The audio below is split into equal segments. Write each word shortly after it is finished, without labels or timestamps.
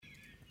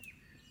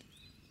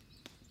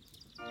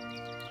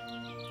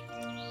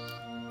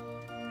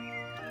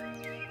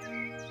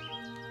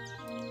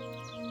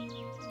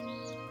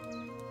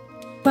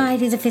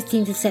Friday the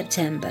 15th of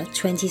September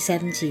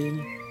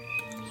 2017.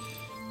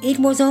 It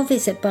was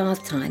obvious at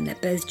bath time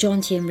that both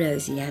Jonty and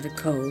Rosie had a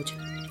cold.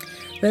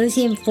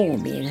 Rosie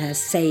informed me in her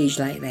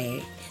sage-like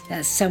way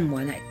that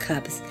someone at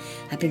Cubs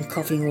had been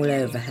coughing all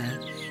over her,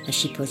 as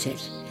she put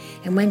it,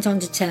 and went on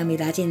to tell me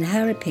that in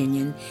her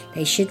opinion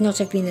they should not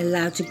have been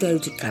allowed to go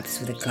to Cubs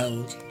with a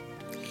cold.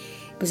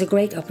 It was a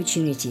great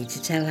opportunity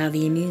to tell how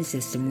the immune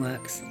system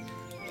works.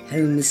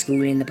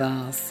 Homeschool in the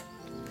bath.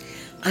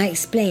 I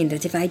explained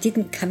that if I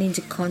didn't come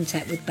into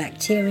contact with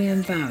bacteria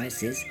and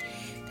viruses,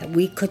 that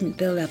we couldn't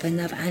build up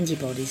enough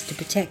antibodies to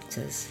protect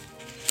us.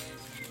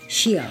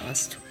 She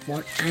asked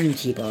what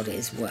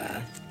antibodies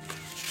were.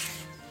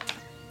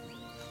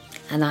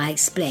 And I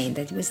explained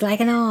that it was like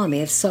an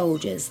army of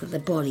soldiers that the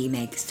body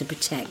makes to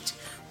protect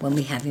when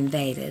we have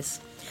invaders,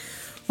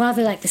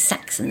 rather like the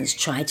Saxons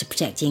tried to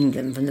protect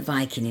England from the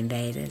Viking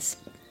invaders.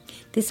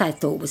 This I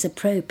thought was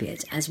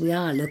appropriate, as we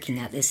are looking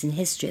at this in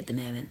history at the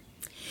moment.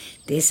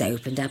 This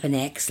opened up an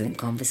excellent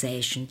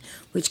conversation,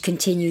 which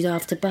continued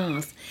after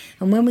bath,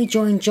 and when we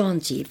joined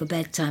Jonty for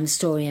bedtime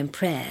story and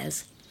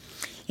prayers.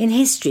 In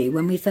history,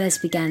 when we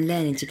first began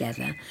learning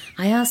together,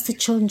 I asked the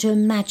children to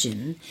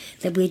imagine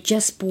that we had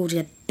just boarded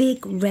a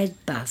big red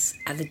bus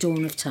at the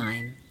dawn of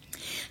time,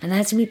 and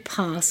as we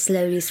passed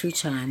slowly through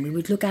time, we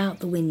would look out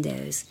the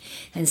windows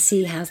and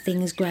see how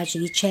things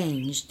gradually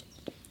changed.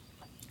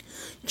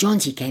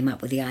 Jonty came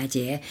up with the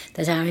idea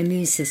that our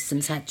immune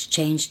systems had to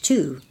change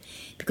too,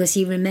 because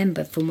he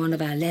remembered from one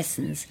of our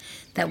lessons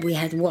that we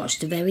had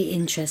watched a very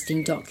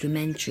interesting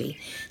documentary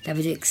that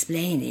was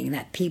explaining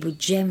that people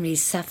generally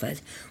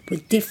suffered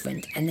with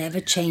different and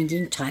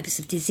ever-changing types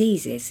of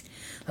diseases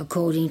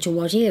according to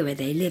what era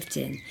they lived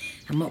in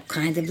and what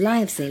kind of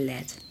lives they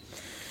led.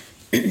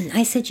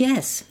 I said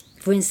yes.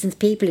 For instance,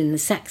 people in the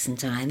Saxon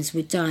times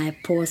would die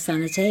of poor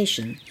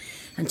sanitation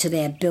until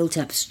they had built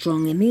up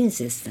strong immune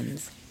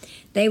systems.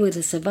 They were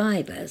the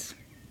survivors.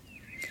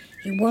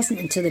 It wasn't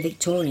until the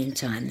Victorian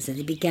times that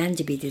it began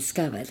to be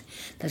discovered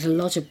that a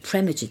lot of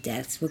premature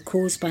deaths were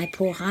caused by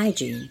poor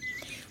hygiene,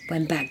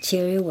 when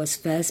bacteria was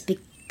first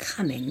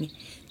becoming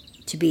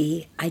to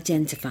be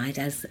identified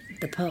as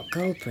the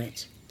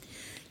culprit.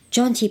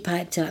 Jonty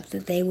piped up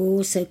that they were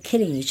also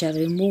killing each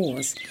other in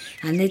wars,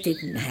 and they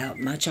didn't help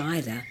much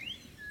either.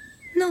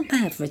 Not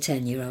bad for a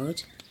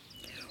 10-year-old.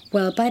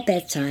 Well, by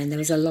bedtime there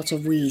was a lot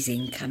of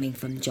wheezing coming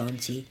from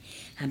Jonty,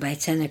 and by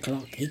 10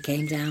 o'clock he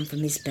came down from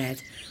his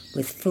bed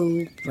with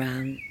full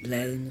brown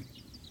blown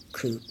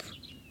croup,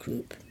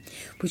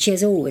 which he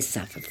has always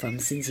suffered from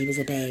since he was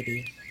a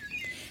baby.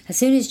 As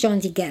soon as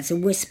Jonty gets a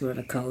whisper of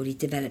a cold, he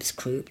develops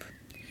croup.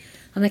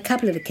 On a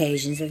couple of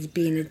occasions there has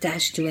been a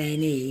dash to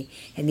A&E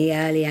in the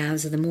early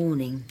hours of the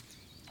morning.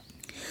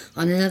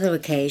 On another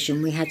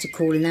occasion we had to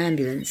call an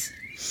ambulance.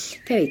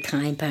 Very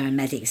kind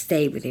paramedics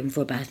stayed with him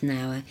for about an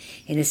hour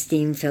in a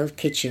steam-filled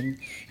kitchen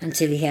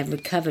until he had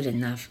recovered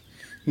enough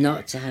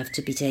not to have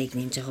to be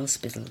taken into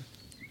hospital.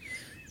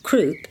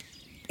 Croup,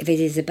 if it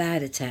is a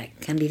bad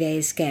attack, can be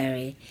very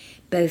scary,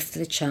 both for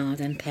the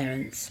child and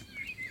parents.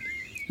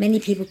 Many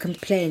people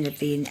complain of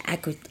the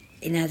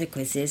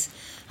inadequacies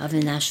of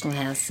the National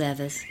Health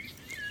Service,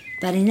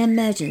 but in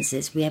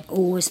emergencies we have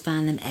always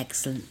found them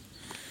excellent.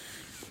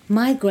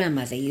 My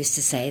grandmother used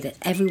to say that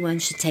everyone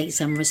should take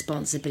some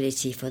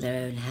responsibility for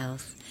their own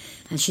health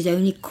and should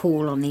only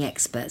call on the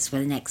experts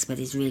when an expert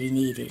is really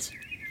needed.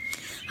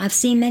 I've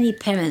seen many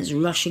parents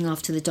rushing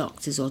off to the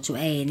doctors or to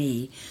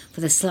A&E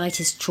for the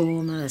slightest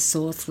trauma, a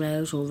sore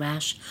throat or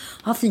rash.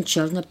 Often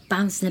children are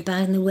bouncing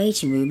about in the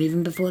waiting room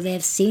even before they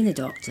have seen a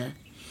doctor.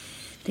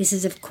 This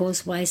is of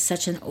course why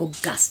such an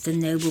august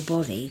and noble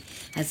body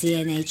as the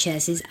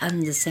NHS is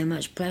under so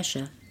much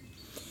pressure.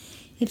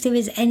 If there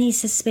is any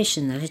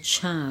suspicion that a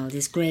child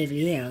is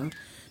gravely ill,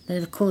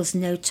 then of course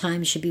no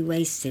time should be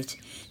wasted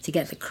to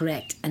get the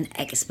correct and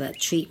expert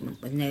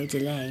treatment with no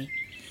delay,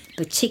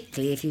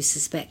 particularly if you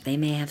suspect they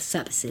may have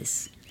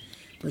sepsis,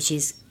 which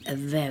is a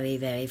very,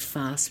 very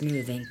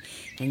fast-moving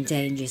and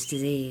dangerous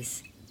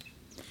disease.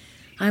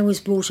 I was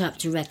brought up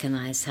to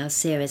recognise how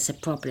serious a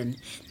problem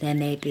there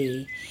may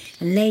be,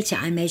 and later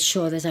I made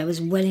sure that I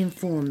was well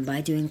informed by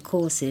doing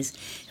courses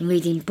and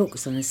reading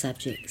books on the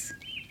subjects.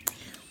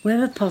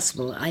 Wherever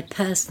possible, I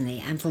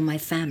personally and for my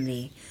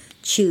family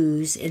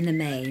choose in the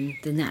main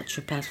the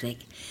naturopathic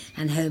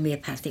and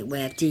homeopathic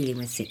way of dealing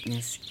with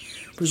sickness,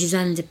 which is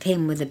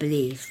underpinned with the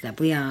belief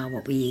that we are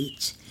what we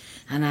eat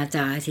and our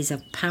diet is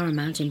of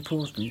paramount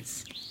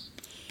importance.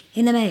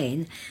 In the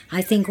main,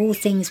 I think all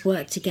things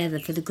work together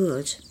for the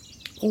good.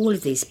 All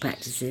of these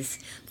practices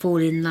fall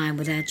in line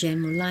with our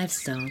general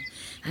lifestyle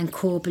and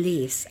core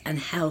beliefs and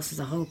health of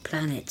the whole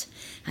planet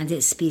and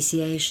its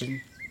speciation.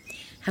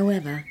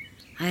 However,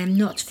 I am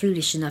not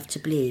foolish enough to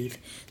believe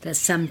that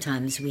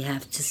sometimes we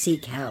have to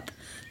seek help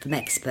from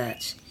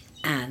expert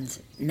and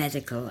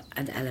medical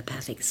and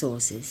allopathic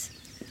sources.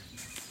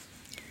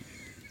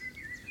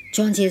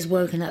 Jonty has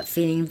woken up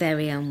feeling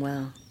very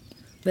unwell.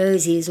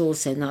 Rosie is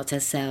also not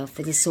herself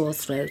with a sore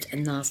throat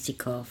and nasty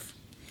cough.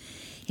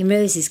 In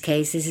Rosie's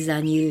case, this is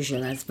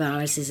unusual, as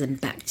viruses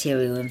and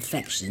bacterial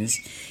infections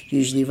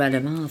usually run a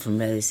mile from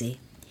Rosie.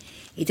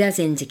 It does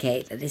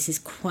indicate that this is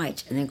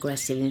quite an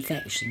aggressive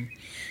infection,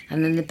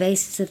 and on the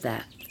basis of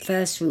that, the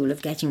first rule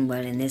of getting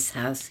well in this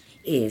house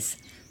is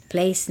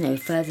place no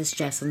further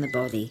stress on the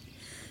body.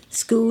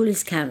 School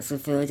is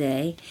cancelled for a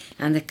day,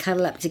 and the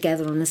cuddle up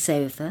together on the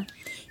sofa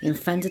in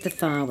front of the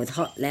fire with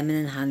hot lemon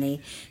and honey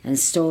and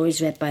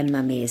stories read by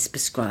Mummy is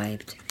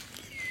prescribed.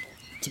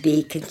 To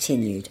be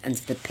continued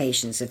until the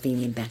patients are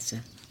feeling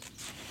better.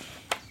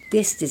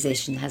 This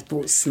decision has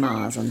brought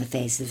smiles on the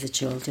faces of the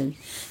children,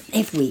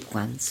 if weak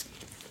ones.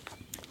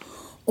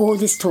 All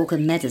this talk of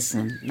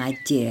medicine, my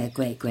dear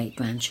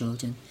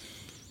great-great-grandchildren,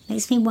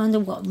 makes me wonder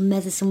what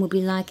medicine would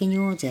be like in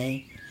your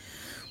day.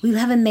 We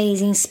have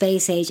amazing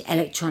space-age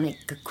electronic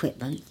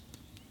equipment,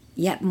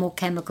 yet more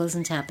chemicals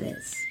and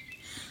tablets.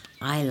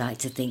 I like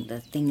to think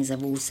that things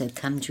have also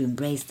come to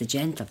embrace the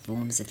gentler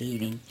forms of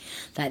healing,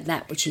 like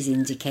that which is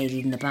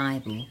indicated in the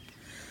Bible,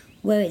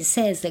 where it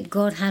says that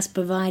God has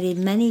provided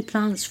many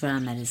plants for our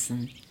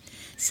medicine.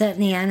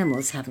 Certainly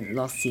animals haven't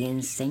lost the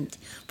instinct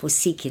for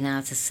seeking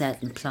out a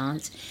certain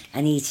plant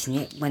and eating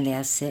it when they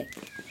are sick.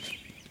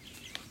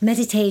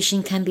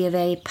 Meditation can be a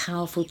very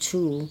powerful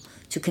tool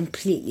to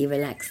completely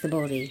relax the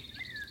body.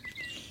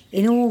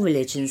 In all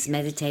religions,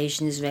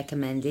 meditation is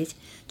recommended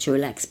to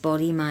relax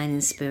body, mind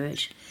and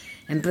spirit,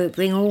 and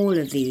bring all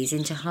of these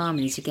into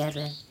harmony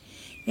together.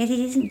 Yet it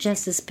isn't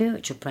just a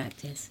spiritual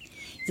practice.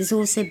 It is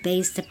also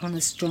based upon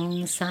a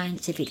strong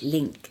scientific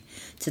link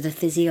to the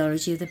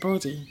physiology of the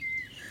body.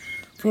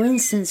 For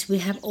instance, we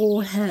have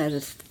all heard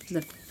of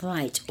the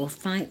flight or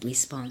fight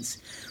response,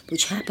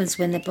 which happens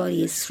when the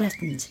body is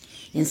threatened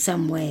in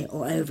some way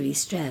or overly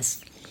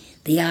stressed.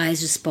 The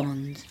eyes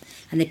respond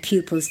and the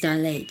pupils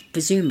dilate,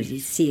 presumably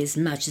to see as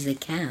much as they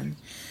can.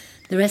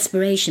 The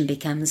respiration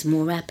becomes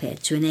more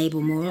rapid to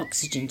enable more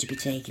oxygen to be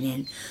taken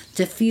in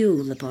to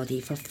fuel the body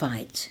for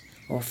fight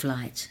or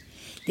flight.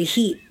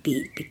 The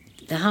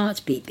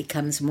heartbeat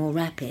becomes more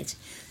rapid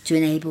to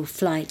enable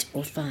flight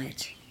or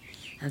fight.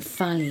 And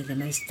finally, the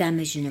most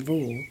damaging of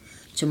all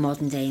to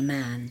modern-day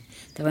man,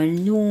 there are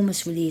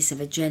enormous release of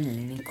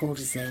adrenaline and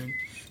cortisone,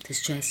 the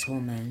stress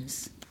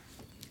hormones.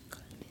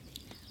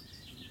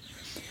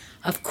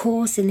 Of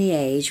course, in the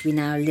age we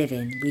now live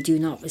in, we do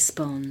not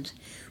respond.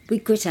 We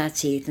grit our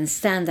teeth and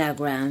stand our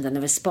ground, and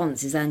the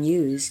response is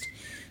unused,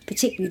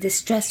 particularly the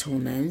stress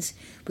hormones,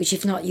 which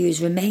if not used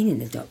remain in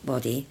the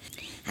body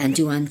and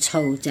do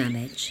untold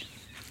damage.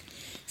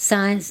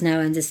 Science now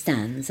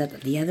understands that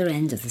at the other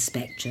end of the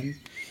spectrum,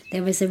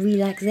 there is a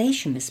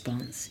relaxation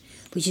response,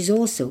 which is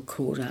also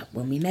called up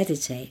when we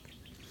meditate.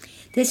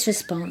 This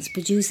response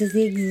produces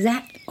the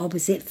exact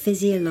opposite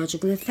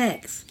physiological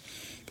effects.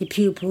 The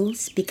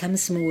pupils become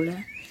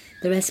smaller,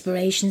 the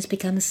respirations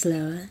become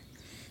slower.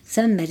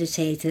 Some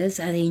meditators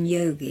and in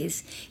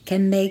yogis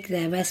can make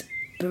their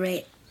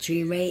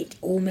respiratory rate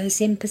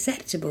almost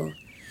imperceptible.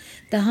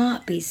 The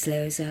heartbeat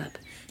slows up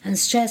and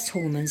stress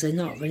hormones are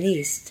not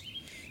released.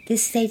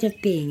 This state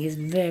of being is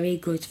very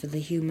good for the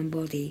human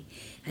body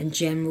and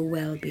general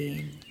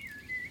well-being.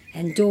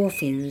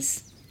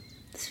 Endorphins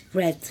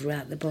spread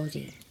throughout the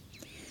body.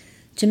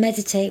 To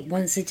meditate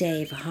once a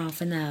day for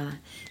half an hour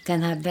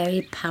can have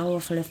very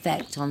powerful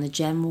effect on the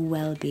general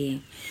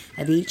well-being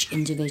of each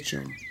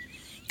individual.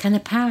 Can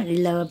apparently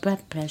lower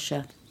blood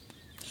pressure,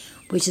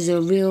 which is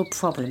a real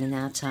problem in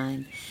our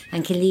time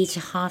and can lead to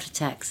heart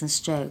attacks and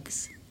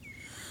strokes.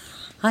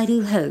 I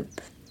do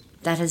hope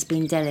that has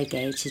been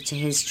delegated to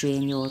history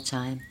in your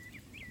time.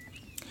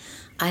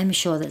 I am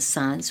sure that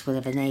science will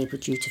have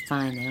enabled you to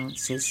find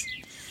answers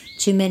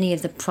to many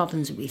of the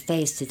problems that we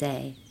face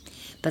today,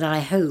 but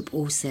I hope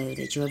also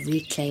that you have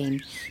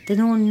reclaimed the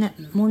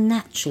more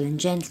natural and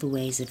gentle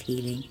ways of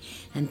healing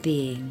and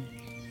being.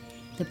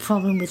 The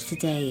problem with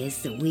today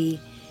is that we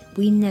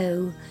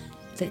know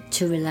that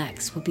to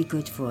relax will be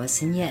good for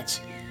us, and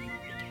yet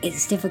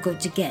it's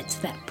difficult to get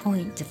to that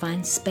point, to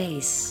find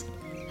space,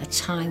 a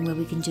time where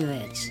we can do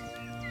it.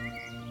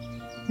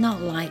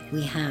 Not like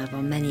we have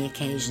on many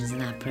occasions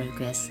in our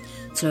progress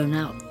thrown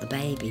out the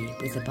baby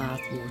with the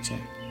bathwater.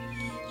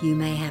 You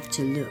may have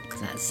to look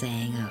that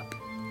saying up.